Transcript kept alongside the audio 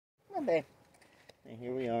on, babe. And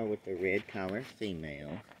here we are with the red collar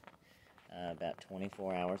female. About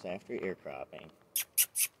 24 hours after ear cropping.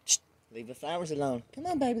 Leave the flowers alone. Come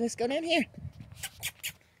on, baby. Let's go down here.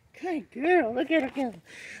 Good girl. Look at her go.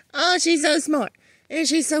 Oh, she's so smart. And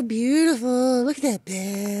she's so beautiful. Look at that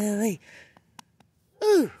belly.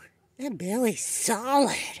 Ooh, that belly's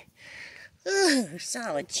solid. Ooh,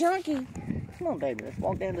 solid, chunky. Come on, baby. Let's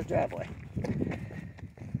walk down the driveway.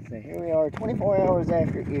 So here we are, 24 hours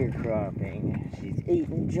after ear cropping. She's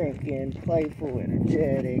eating, drinking, playful,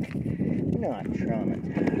 energetic. Not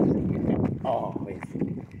traumatized. Oh, is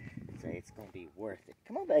it? Say it's going to be worth it.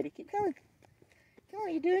 Come on, baby. Keep going. Come on,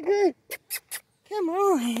 you're doing good. Come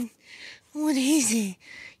on. What is it?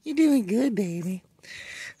 You're doing good, baby.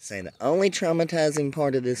 Say the only traumatizing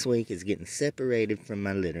part of this week is getting separated from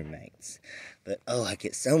my litter mates. But, oh, I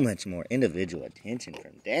get so much more individual attention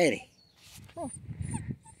from Daddy. Come on.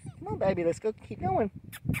 Come on, baby. Let's go. Keep going.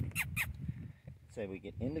 So we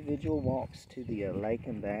get individual walks to the lake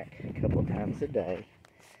and back a couple times a day.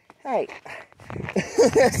 Hey.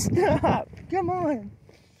 Stop. Come on.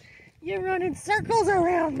 You're running circles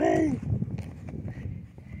around me.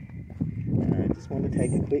 I just want to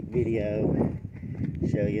take a quick video,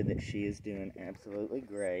 show you that she is doing absolutely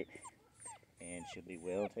great. And she'll be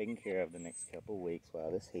well taken care of the next couple weeks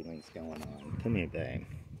while this healing's going on. Come here, babe.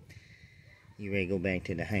 You ready to go back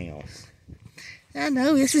to the house? I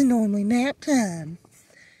know, this is normally nap time.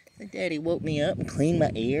 But Daddy woke me up and cleaned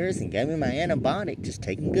my ears and gave me my antibiotic, just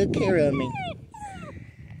taking good care of me.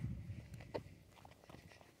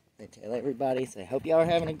 I tell everybody, say, hope y'all are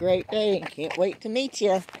having a great day and can't wait to meet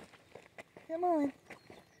you. Come on.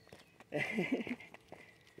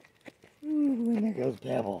 Ooh, and there goes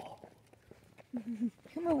Pebble.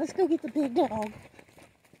 Come on, let's go get the big dog.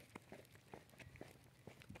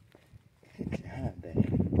 Good job,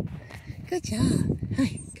 babe. Good job.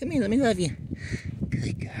 Hey, come here, let me love you.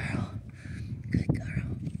 Good girl. Good girl.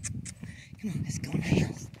 Come on, let's go in the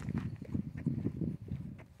house.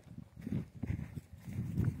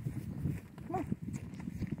 Come on.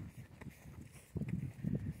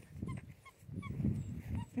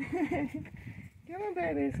 Come on,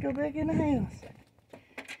 baby, let's go back in the house.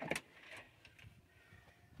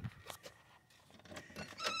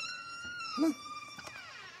 Come on.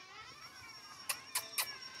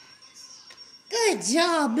 Good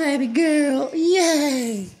job, baby girl.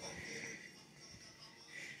 Yay.